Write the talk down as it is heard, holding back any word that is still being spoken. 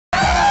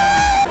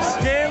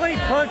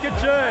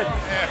Jurd.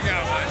 Yeah, go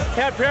on, mate.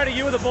 How proud are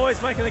you of the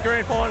boys making the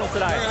grand final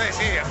today? Look at this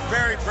here.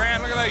 Very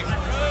proud. Look at these.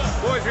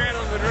 Boys round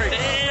on the drink. Oh,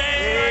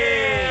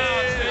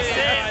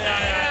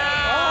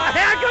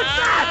 how good's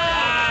that?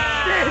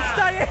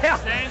 Stay out.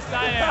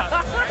 Stay out.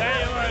 Don't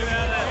worry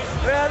about that.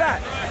 Look at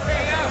that.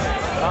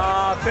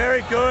 Ah,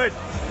 very good.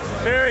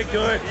 Very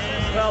good.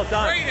 Well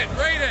done. Read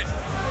it.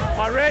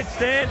 I read,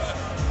 Stan.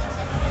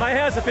 Mate,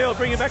 how's the feel?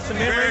 Bringing back some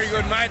memories. Very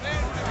good, mate.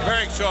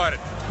 Very excited.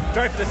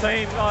 Great for the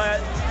team.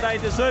 They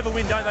deserve a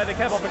win, don't they? They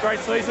cap off a great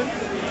season.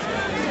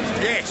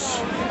 Yes.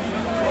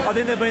 I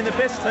think they've been the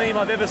best team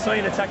I've ever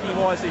seen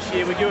attacking-wise this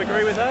year. Would you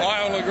agree with that?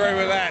 I will agree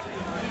with that.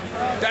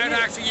 Don't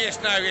ask a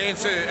yes/no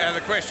answer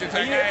the questions.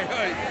 Okay?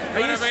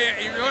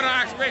 If you want to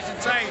ask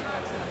questions, say,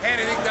 how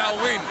do you think they'll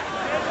win?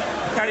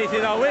 How do you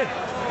think they'll win?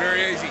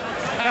 Very easy.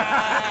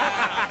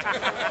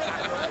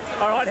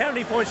 All right, how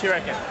many points do you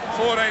reckon?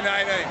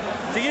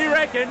 14-18. Do you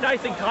reckon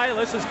Nathan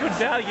Kalis is good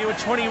value at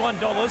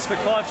 $21 for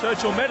Clive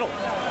Churchill medal?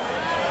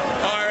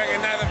 I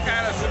reckon Nathan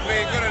Kalis would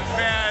be good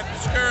at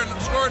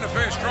scoring the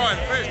first try.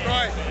 The first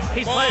try.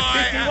 He's played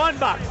 $51.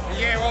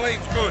 Yeah, well,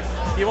 he's good.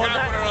 You want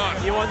Can't that? put it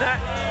on. You want that?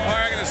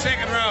 I reckon the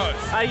second rowers.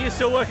 Are you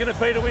still working at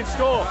Peter Wynn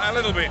score? A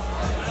little bit.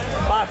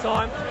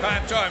 Part-time?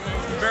 Part-time.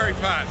 Very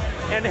part.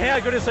 And how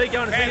good is he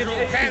going to be?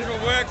 Casual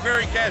work,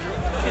 very casual.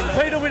 Is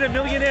Peter Wynn a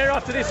millionaire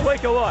after this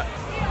week or what?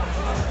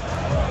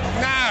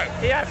 No.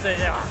 He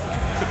absolutely.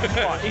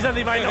 Right, he's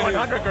only made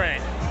 900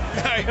 grand.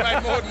 No, he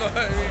made more than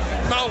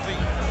multi.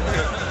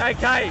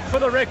 Okay, for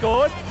the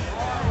record,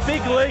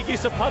 Big League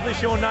used to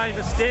publish your name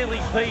as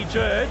Stanley P.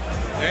 Jurd.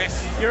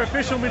 Yes. Your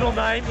official middle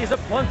name, is it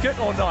Plunkett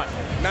or not?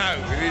 No,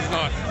 it is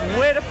not.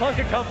 Where did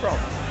Plunkett come from?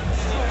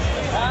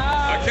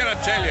 I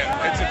cannot tell you.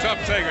 It's a top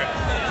secret.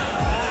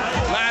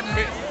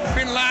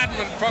 Bin Laden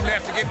would probably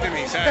have to get to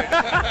me, so.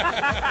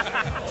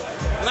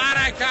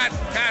 Laden can't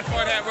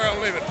find out where I'm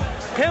living.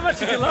 How much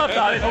did you love,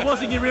 though, if it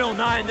wasn't your real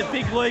name, the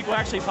Big League were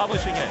actually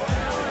publishing it?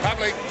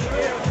 Public.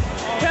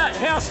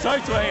 How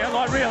stoked were you?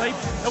 Like, really,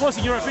 it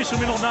wasn't your official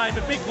middle name,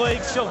 but Big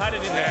League still had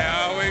it in there.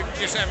 Yeah, we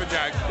just have a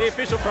joke. The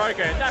official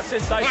program. That's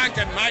sensational.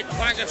 Plunkett, mate.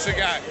 Plunkett's the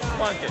go.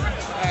 Plunkett.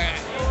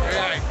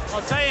 Okay.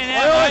 I'll tell you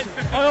now, mate.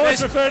 I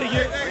always refer to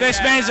you. This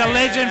man's a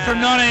legend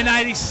from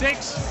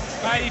 1986,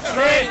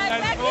 83,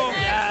 84.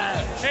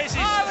 Here's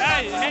his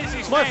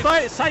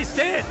Say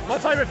Stan, my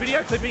favourite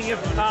video clipping of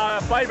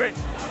favourite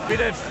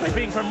bit of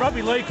clipping from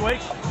Rugby League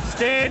Week,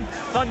 Stan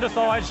Thunder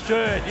Thighs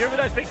Jurd. You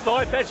remember those big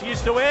thigh pads you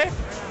used to wear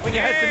when you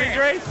had some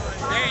injuries?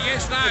 Yeah,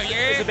 yes, no,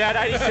 yeah. It's about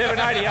 87,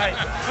 88.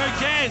 Who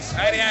cares?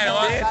 88, all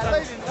right.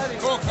 Yeah,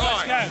 Cool,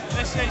 Let's go.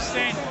 Let's see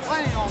Stan.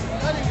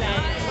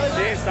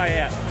 Stan, stay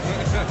out.